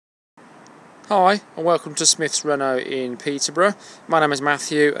Hi and welcome to Smith's Renault in Peterborough. My name is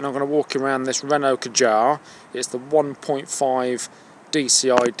Matthew and I'm going to walk you around this Renault Kadjar. It's the 1.5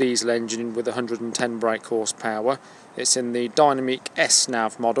 DCI diesel engine with 110 brake horsepower. It's in the Dynamique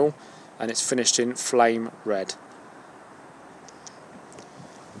S-Nav model and it's finished in flame red.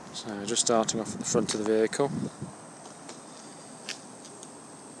 So just starting off at the front of the vehicle.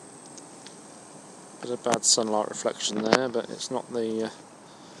 Bit of bad sunlight reflection there, but it's not the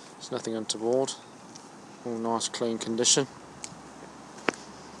it's nothing untoward. All nice clean condition.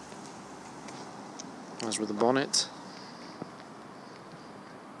 As with the bonnet.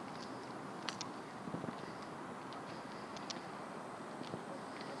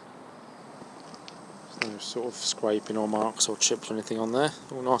 No sort of scraping or marks or chips or anything on there.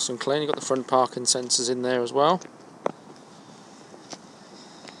 All nice and clean. You've got the front parking sensors in there as well.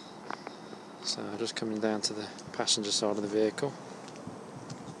 So just coming down to the passenger side of the vehicle.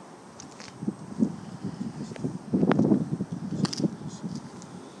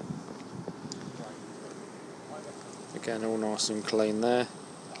 Again, all nice and clean there.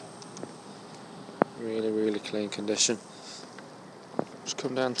 Really clean condition. Just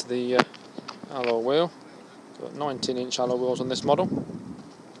come down to the alloy wheel. Got 19-inch alloy wheels on this model.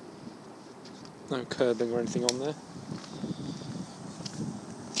 No curbing or anything on there.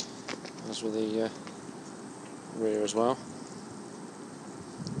 As with the rear as well.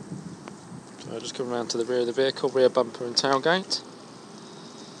 So just come around to the rear of the vehicle, rear bumper and tailgate.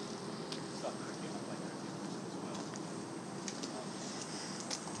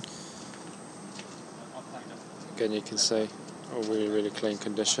 Again, you can see all really clean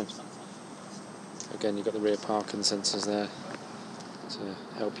condition. Again, you've got the rear parking sensors there to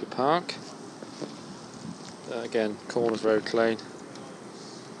help you park. Again, corners very clean.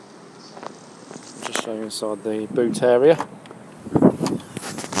 I'll just show you inside the boot area.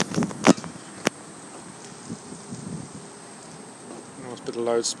 Nice bit of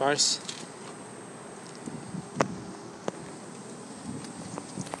load space.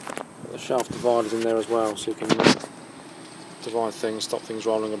 Got the shaft dividers in there as well, so you can divide things, stop things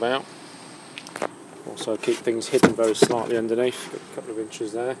rolling about. Also keep things hidden very slightly underneath. Got a couple of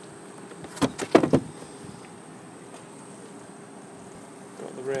inches there.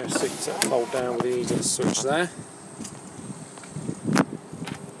 Got the rear seats that fold down with the easy switch there.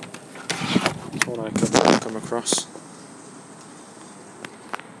 Tornado cover come across.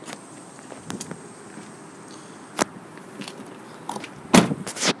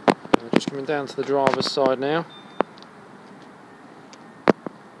 Just coming down to the driver's side now.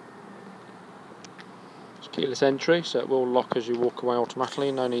 It's keyless entry, so it will lock as you walk away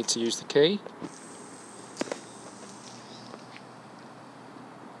automatically, no need to use the key.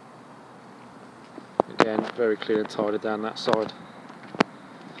 Again, very clean and tidy down that side.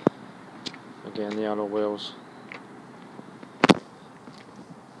 Again, the alloy wheels,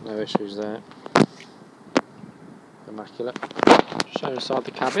 no issues there. Immaculate. Just show inside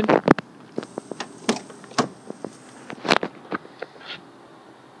the cabin.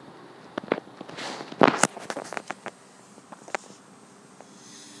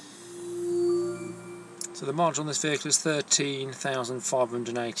 So the mileage on this vehicle is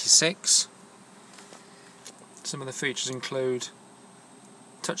 13,586. Some of the features include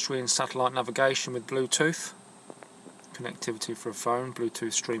touchscreen satellite navigation with Bluetooth, connectivity for a phone,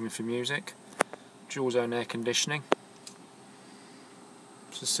 Bluetooth streaming for music, dual zone air conditioning.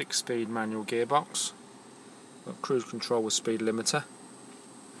 It's a 6-speed manual gearbox. Got cruise control with speed limiter.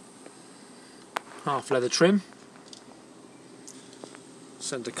 Half leather trim.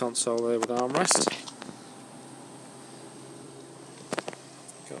 Centre console there with armrest.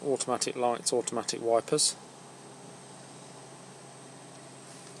 Got automatic lights, automatic wipers.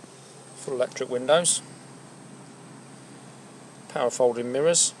 Full electric windows. Power folding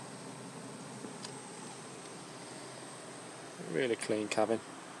mirrors. Really clean cabin.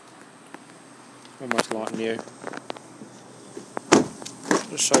 Almost like new.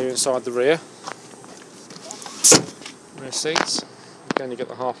 Just show you inside the rear. Rear seats. Again, you get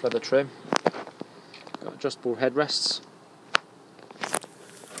the half leather trim. Got adjustable headrests.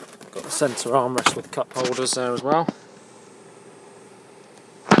 Got the centre armrest with cup holders there as well.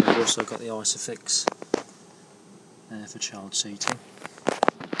 And you've also got the Isofix there for child seating.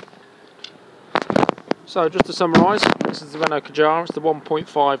 So just to summarise, this is the Renault Kadjar. It's the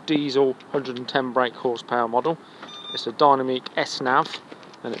 1.5 diesel 110 brake horsepower model. It's a Dynamique S-Nav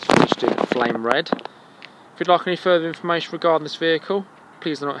and it's finished in flame red. If you'd like any further information regarding this vehicle,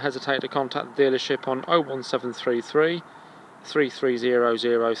 please do not hesitate to contact the dealership on 01733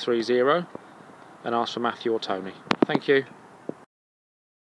 330030 and ask for Matthew or Tony. Thank you.